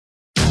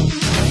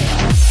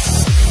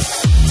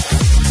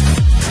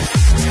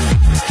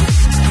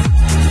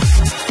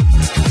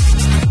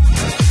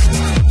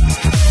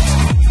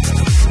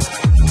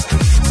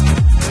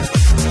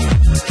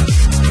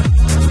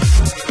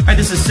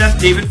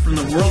David from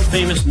the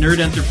world-famous Nerd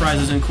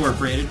Enterprises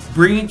Incorporated,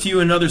 bringing to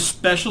you another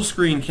special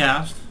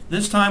screencast.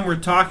 This time we're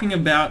talking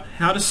about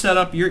how to set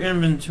up your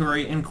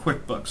inventory in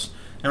QuickBooks.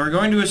 And we're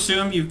going to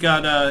assume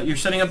you're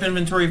setting up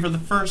inventory for the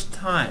first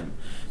time.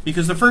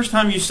 Because the first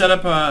time you set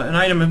up an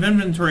item of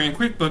inventory in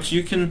QuickBooks,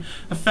 you can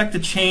affect a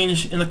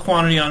change in the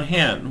quantity on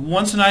hand.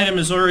 Once an item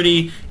is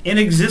already in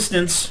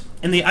existence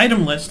in the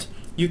item list,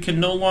 you can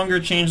no longer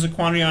change the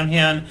quantity on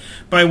hand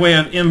by way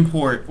of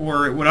import,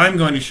 or what I'm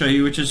going to show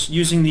you, which is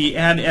using the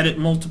Add, Edit,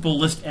 Multiple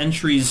List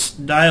Entries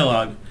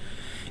dialog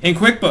in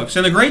QuickBooks.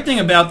 And the great thing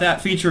about that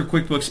feature of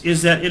QuickBooks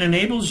is that it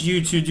enables you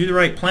to do the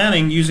right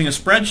planning using a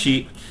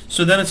spreadsheet,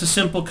 so then it's a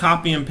simple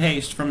copy and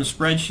paste from the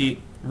spreadsheet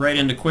right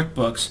into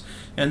QuickBooks,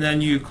 and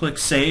then you click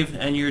Save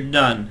and you're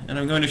done. And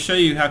I'm going to show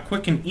you how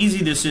quick and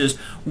easy this is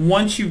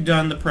once you've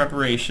done the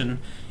preparation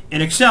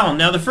in Excel.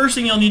 Now the first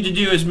thing you'll need to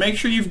do is make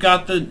sure you've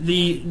got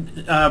the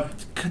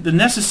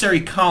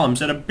necessary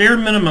columns. At a bare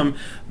minimum,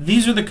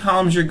 these are the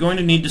columns you're going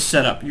to need to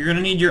set up. You're going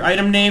to need your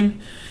item name,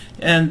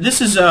 and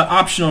this is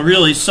optional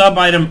really,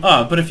 sub-item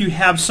of, but if you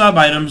have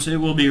sub-items it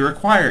will be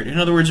required. In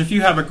other words, if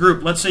you have a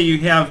group, let's say you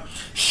have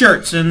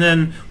shirts, and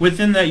then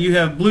within that you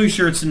have blue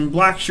shirts and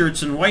black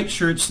shirts and white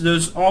shirts,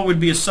 those all would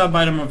be a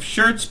sub-item of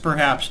shirts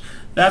perhaps.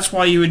 That's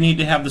why you would need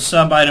to have the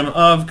sub-item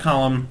of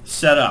column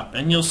set up,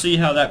 and you'll see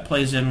how that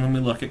plays in when we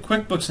look at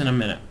QuickBooks in a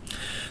minute.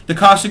 The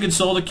cost of goods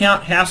sold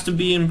account has to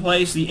be in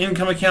place, the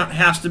income account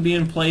has to be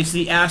in place,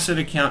 the asset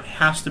account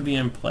has to be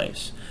in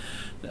place.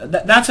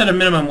 That's at a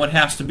minimum what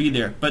has to be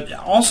there, but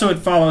also it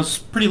follows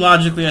pretty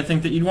logically, I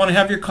think, that you'd want to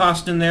have your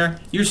cost in there,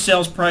 your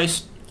sales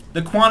price,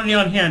 the quantity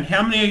on hand.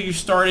 How many are you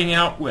starting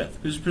out with?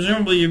 Because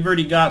presumably you've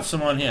already got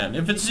some on hand.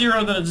 If it's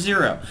zero, then it's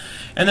zero.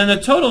 And then the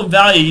total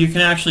value you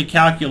can actually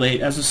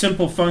calculate as a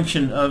simple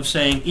function of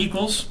saying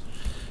equals,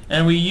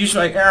 and we use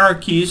our arrow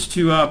keys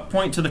to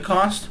point to the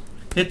cost.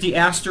 Hit the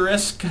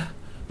asterisk,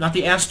 not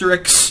the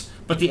asterisk,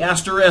 but the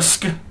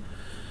asterisk,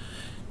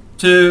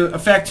 to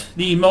affect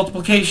the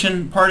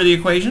multiplication part of the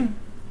equation.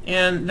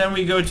 And then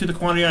we go to the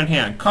quantity on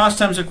hand. Cost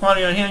times the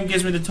quantity on hand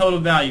gives me the total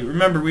value.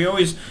 Remember, we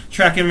always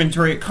track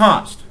inventory at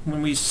cost.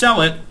 When we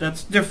sell it,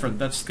 that's different.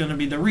 That's going to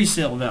be the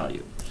resale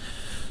value.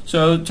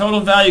 So total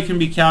value can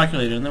be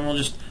calculated, and then we'll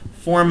just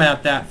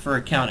format that for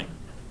accounting.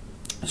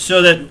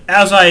 So that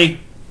as I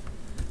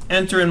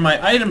enter in my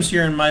items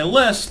here in my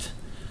list,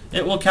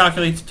 it will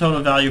calculate the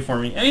total value for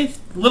me. Any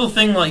little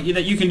thing like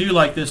that you can do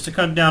like this to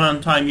cut down on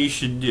time, you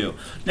should do.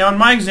 Now in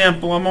my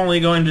example, I'm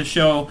only going to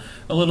show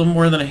a little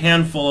more than a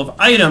handful of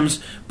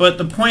items, but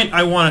the point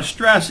I want to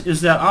stress is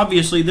that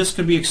obviously this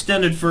could be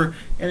extended for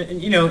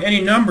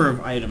any number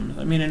of items.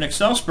 I mean, an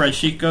Excel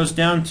spreadsheet goes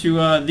down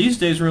to these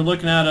days we're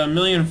looking at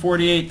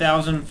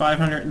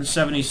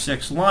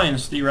 1,048,576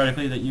 lines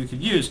theoretically that you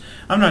could use.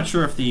 I'm not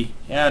sure if the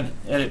Add,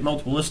 Edit,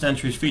 Multiple List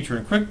Entries feature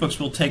in QuickBooks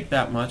will take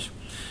that much.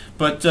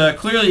 But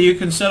clearly you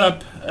can set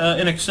up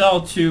in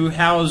Excel to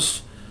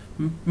house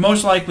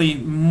most likely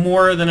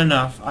more than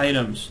enough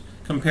items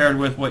compared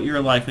with what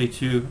you're likely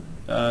to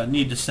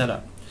need to set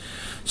up.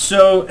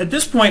 So at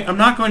this point I'm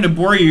not going to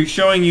bore you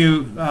showing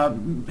you,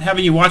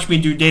 having you watch me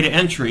do data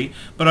entry,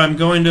 but I'm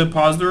going to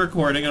pause the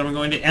recording and I'm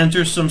going to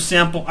enter some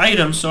sample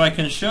items so I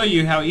can show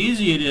you how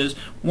easy it is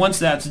once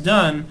that's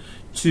done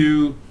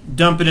to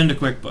dump it into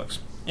QuickBooks.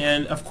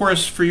 And of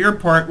course for your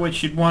part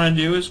what you'd want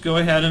to do is go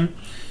ahead and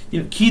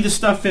key the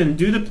stuff in.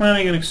 Do the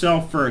planning in Excel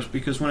first,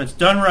 because when it's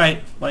done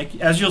right, like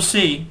as you'll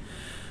see,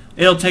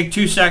 it'll take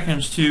 2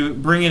 seconds to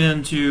bring it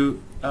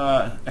into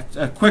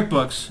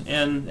QuickBooks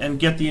and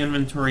get the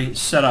inventory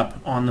set up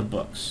on the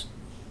books.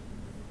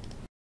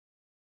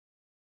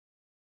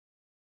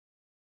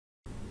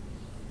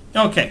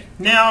 Okay,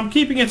 now I'm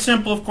keeping it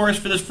simple, of course,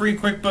 for this free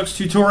QuickBooks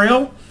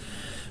tutorial.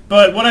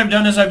 But what I've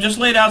done is I've just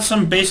laid out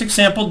some basic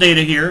sample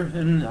data here,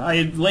 and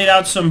I laid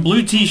out some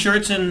blue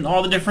t-shirts in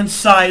all the different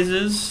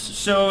sizes.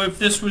 So if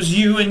this was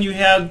you and you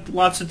had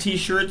lots of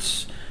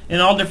t-shirts in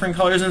all different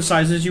colors and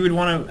sizes, you would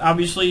want to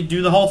obviously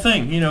do the whole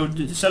thing.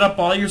 Set up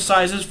all your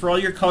sizes for all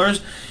your colors.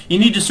 You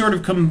need to sort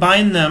of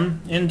combine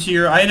them into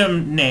your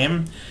item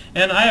name.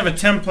 And I have a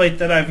template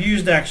that I've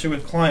used actually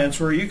with clients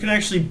where you can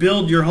actually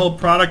build your whole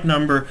product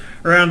number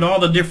around all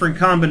the different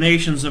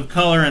combinations of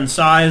color and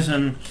size.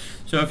 And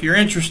so if you're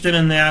interested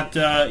in that,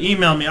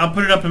 email me. I'll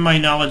put it up in my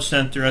Knowledge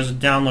Center as a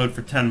download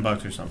for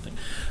 $10 or something.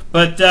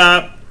 But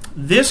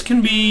this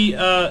can be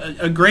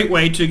a great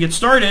way to get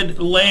started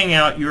laying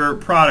out your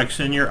products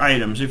and your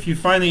items. If you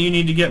find that you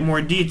need to get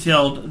more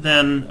detailed,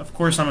 then of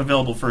course I'm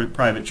available for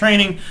private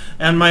training,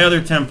 and my other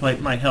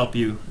template might help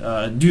you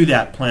do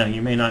that planning.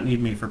 You may not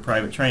need me for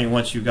private training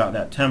once you've got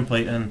that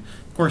template, and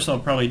of course I'll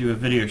probably do a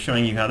video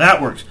showing you how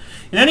that works.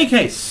 In any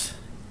case,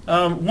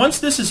 once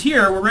this is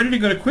here, we're ready to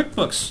go to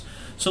QuickBooks.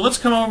 So let's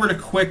come over to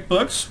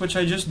QuickBooks, which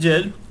I just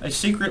did. I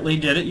secretly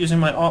did it using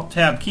my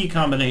Alt-Tab key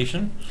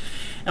combination.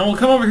 And we'll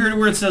come over here to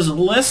where it says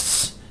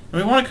Lists,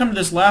 and we want to come to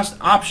this last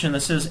option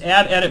that says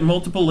Add, Edit,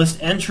 Multiple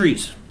List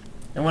Entries.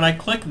 And when I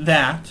click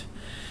that,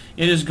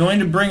 it is going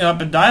to bring up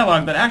a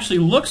dialog that actually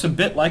looks a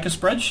bit like a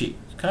spreadsheet.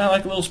 It's kind of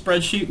like a little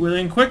spreadsheet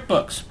within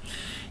QuickBooks.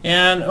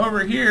 And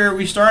over here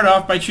we start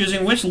off by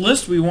choosing which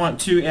list we want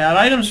to add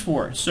items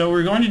for. So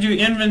we're going to do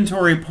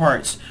inventory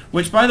parts,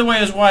 which by the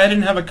way is why I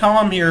didn't have a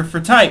column here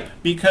for type,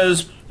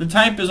 because the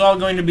type is all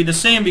going to be the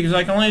same because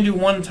I can only do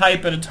one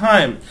type at a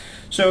time.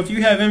 So if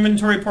you have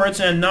inventory parts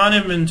and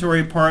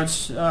non-inventory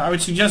parts, I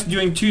would suggest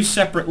doing two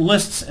separate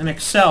lists in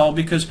Excel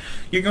because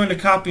you're going to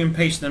copy and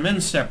paste them in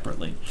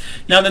separately.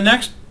 Now the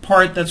next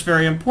part that's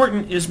very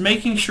important is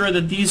making sure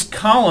that these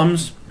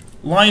columns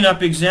line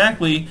up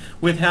exactly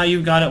with how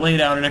you've got it laid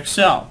out in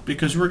Excel,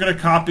 because we're going to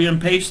copy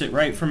and paste it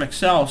right from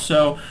Excel,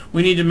 so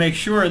we need to make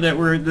sure that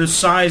the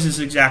size is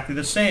exactly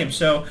the same.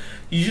 So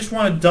you just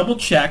want to double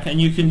check,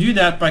 and you can do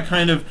that by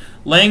kind of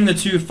laying the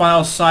two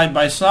files side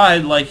by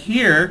side like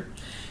here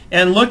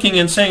and looking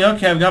and saying,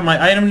 okay, I've got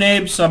my item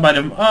name,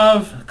 sub-item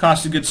of,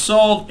 cost of goods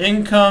sold,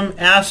 income,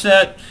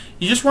 asset.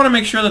 You just want to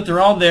make sure that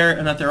they're all there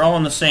and that they're all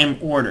in the same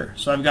order.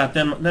 So I've got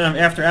them, then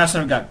after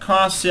asset I've got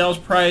cost, sales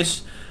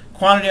price,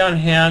 quantity on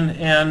hand,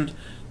 and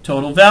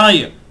total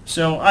value.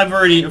 So I've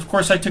already, of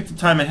course I took the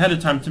time ahead of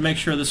time to make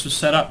sure this was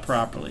set up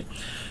properly.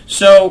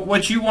 So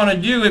what you want to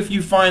do if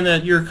you find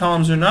that your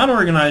columns are not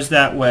organized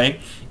that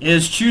way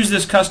is choose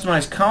this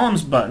Customize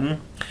Columns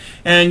button,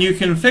 and you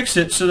can fix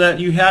it so that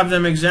you have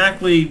them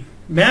exactly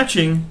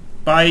matching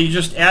by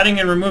just adding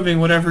and removing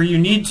whatever you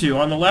need to.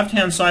 On the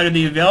left-hand side are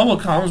the available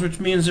columns, which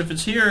means if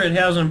it's here, it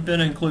hasn't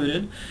been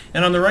included.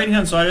 And on the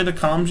right-hand side are the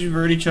columns you've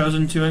already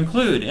chosen to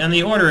include, and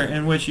the order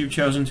in which you've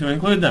chosen to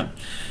include them.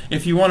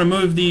 If you want to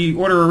move the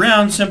order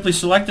around, simply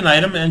select an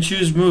item and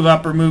choose Move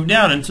Up or Move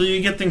Down until you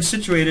get things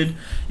situated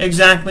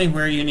exactly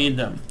where you need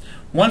them.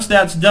 Once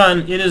that's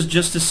done, it is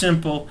just as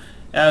simple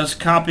as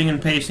copying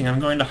and pasting. I'm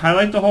going to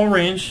highlight the whole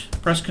range,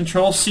 press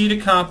Control-C to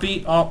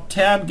copy,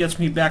 Alt-Tab gets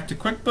me back to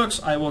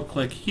QuickBooks. I will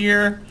click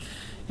here,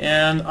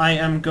 and I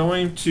am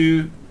going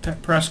to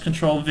press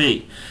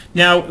Control-V.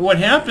 Now what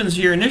happens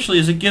here initially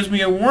is it gives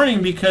me a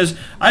warning because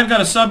I've got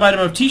a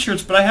sub-item of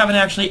t-shirts, but I haven't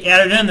actually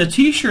added in the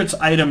t-shirts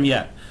item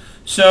yet.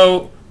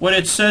 So what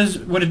it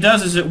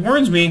does is it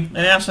warns me and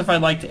asks if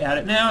I'd like to add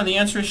it now, and the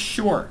answer is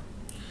sure.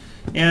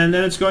 And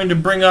then it's going to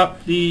bring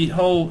up the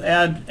whole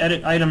Add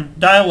Edit Item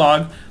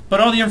dialog, but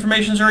all the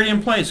information is already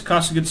in place.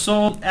 Cost of goods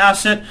sold,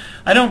 asset.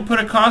 I don't put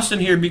a cost in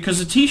here because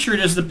the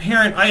t-shirt is the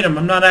parent item.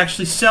 I'm not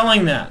actually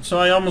selling that. So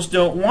I almost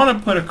don't want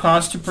to put a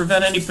cost to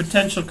prevent any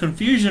potential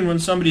confusion when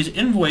somebody's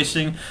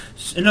invoicing.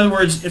 In other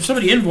words, if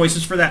somebody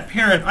invoices for that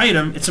parent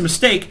item, it's a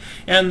mistake,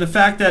 and the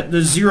fact that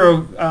the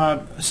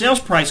zero sales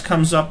price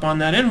comes up on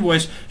that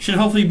invoice should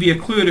hopefully be a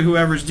clue to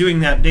whoever's doing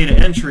that data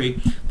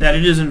entry that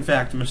it is in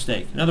fact a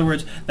mistake. In other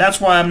words,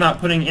 that's why I'm not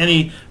putting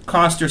any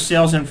cost or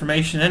sales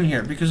information in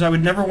here, because I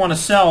would never want to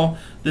sell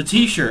the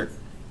t-shirt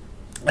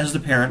as the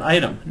parent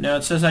item. Now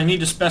it says I need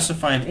to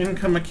specify an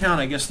income account.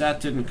 I guess that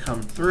didn't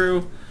come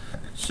through.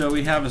 So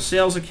we have a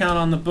sales account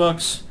on the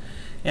books,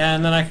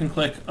 and then I can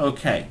click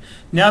OK.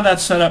 Now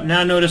that's set up.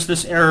 Now notice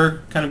this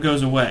error kind of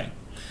goes away.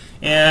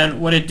 And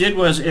what it did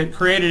was it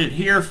created it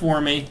here for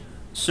me.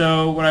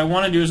 So what I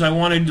want to do is I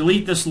want to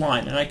delete this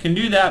line, and I can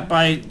do that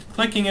by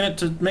clicking in it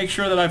to make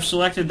sure that I've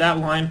selected that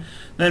line,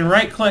 then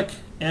right click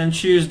and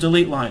choose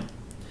Delete Line,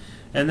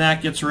 and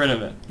that gets rid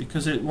of it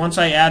because once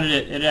I added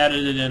it, it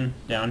added it in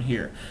down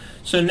here.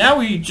 So now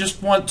we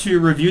just want to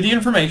review the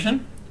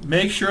information,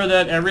 make sure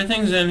that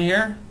everything's in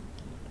here.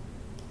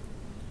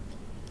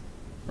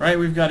 Right,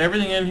 we've got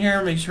everything in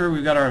here, make sure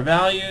we've got our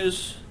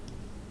values,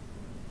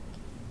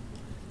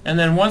 and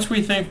then once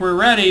we think we're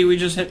ready, we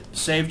just hit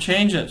Save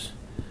Changes.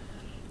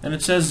 And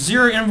it says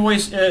 0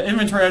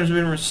 inventory items have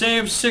been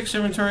saved, 6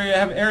 inventory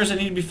have errors that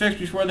need to be fixed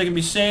before they can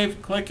be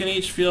saved. Click in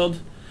each field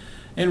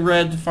in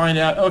red to find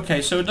out.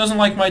 Okay, so it doesn't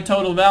like my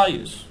total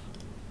values.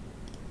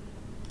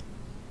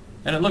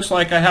 And it looks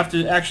like I have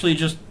to actually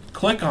just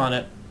click on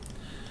it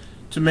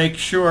to make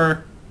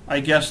sure, I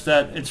guess,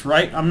 that it's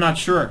right. I'm not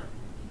sure.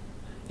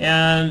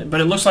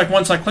 But it looks like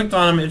once I clicked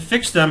on them, it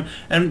fixed them.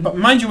 But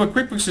mind you, what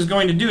QuickBooks is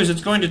going to do is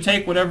it's going to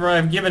take whatever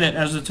I've given it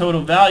as the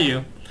total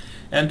value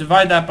and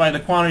divide that by the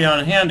quantity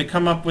on hand to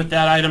come up with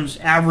that item's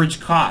average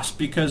cost,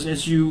 because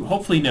as you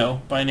hopefully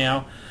know by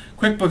now,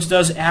 QuickBooks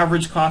does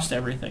average cost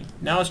everything.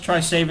 Now let's try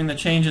saving the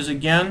changes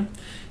again,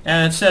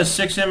 and it says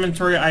 6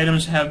 inventory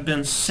items have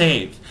been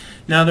saved.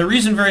 Now the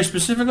reason very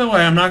specifically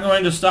why I'm not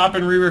going to stop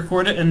and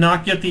re-record it and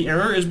not get the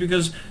error is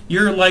because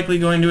you're likely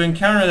going to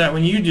encounter that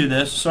when you do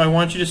this, so I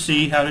want you to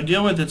see how to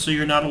deal with it so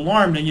you're not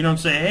alarmed and you don't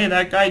say, hey,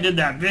 that guy did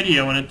that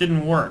video and it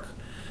didn't work.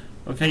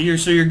 Okay,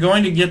 so you're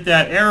going to get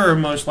that error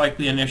most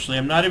likely initially.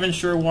 I'm not even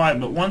sure why,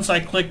 but once I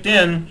clicked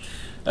in,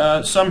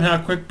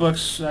 somehow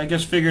QuickBooks, I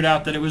guess, figured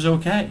out that it was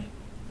okay.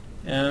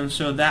 And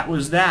so that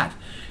was that.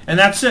 And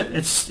that's it.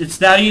 It's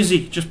that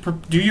easy. Just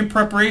do your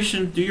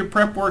preparation, do your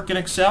prep work in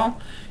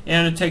Excel,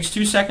 and it takes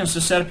 2 seconds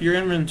to set up your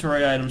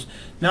inventory items.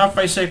 Now if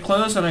I say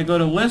close and I go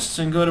to lists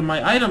and go to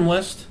my item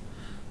list,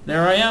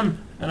 there I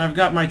am. And I've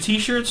got my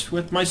t-shirts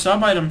with my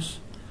sub-items,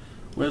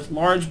 with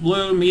large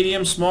blue,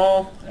 medium,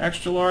 small,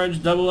 extra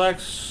large, double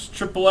X,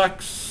 triple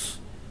X.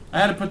 I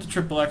had to put the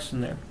triple X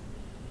in there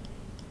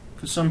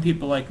because some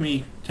people like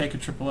me take a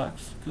triple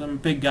X because I'm a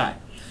big guy.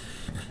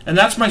 And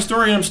that's my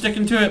story, and I'm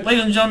sticking to it.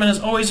 Ladies and gentlemen, as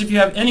always, if you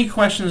have any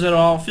questions at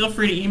all, feel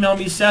free to email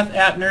me,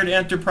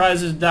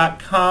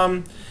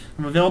 Seth@nerdenterprises.com.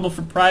 I'm available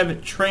for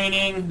private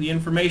training. The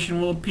information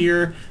will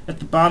appear at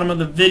the bottom of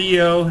the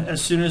video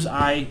as soon as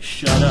I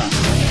shut up.